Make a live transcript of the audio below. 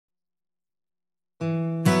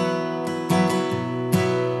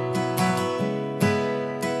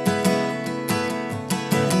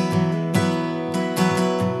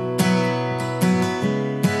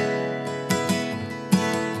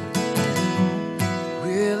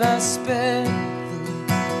spent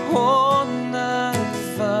the whole night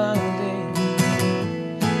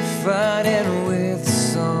fighting with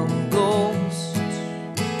some ghosts.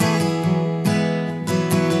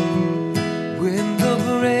 When the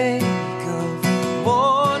break of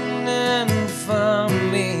morning found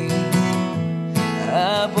me,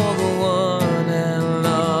 I bore the one and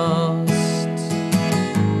lost.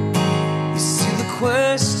 You see, the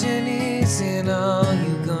question isn't, are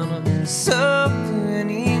you gonna suffer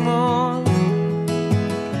anymore?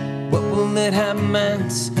 What will it have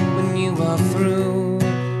meant when you are through?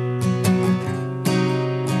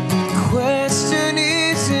 The question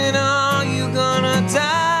isn't, are you gonna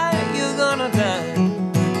die? You're gonna die.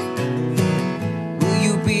 Will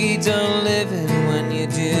you be done living when you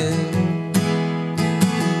do?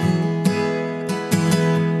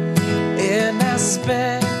 And I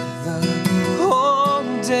spent the whole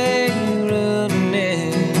day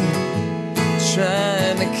running,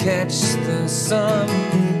 trying to catch the sun.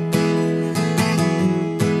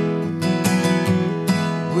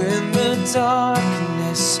 When the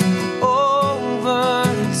darkness overtook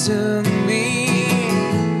me,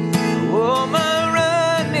 oh, my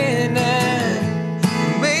running and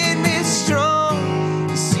made me strong.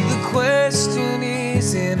 You see, the question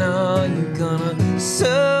isn't, are you gonna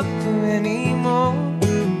suffer anymore?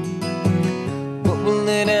 What will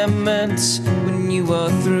it have meant when you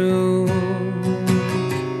are through?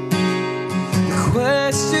 The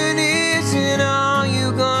question isn't, are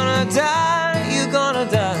you gonna die? You're gonna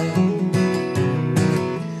die.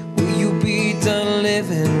 Will you be done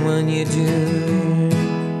living when you do?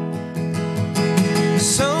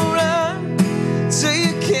 So run till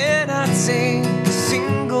you cannot take a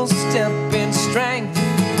single step in strength,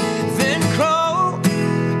 then crawl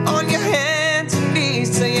on your hands and knees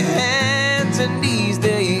till your hands and knees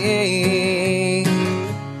they ache.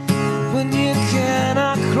 When you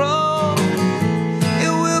cannot crawl,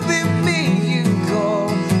 it will be me you call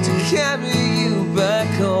to carry you back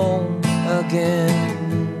home again.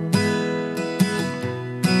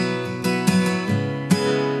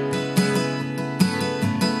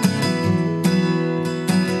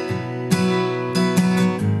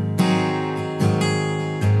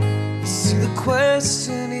 See, the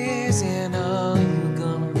question isn't, are you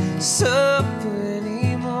gonna suffer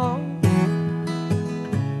anymore?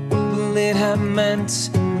 What will it have meant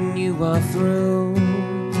when you are through?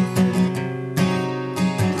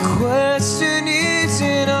 The question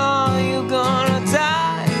isn't, are you gonna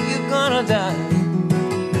die? You're gonna die.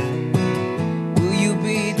 Will you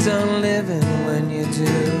be done living when you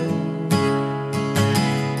do?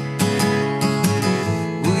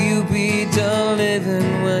 Will you be done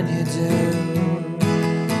living when you do?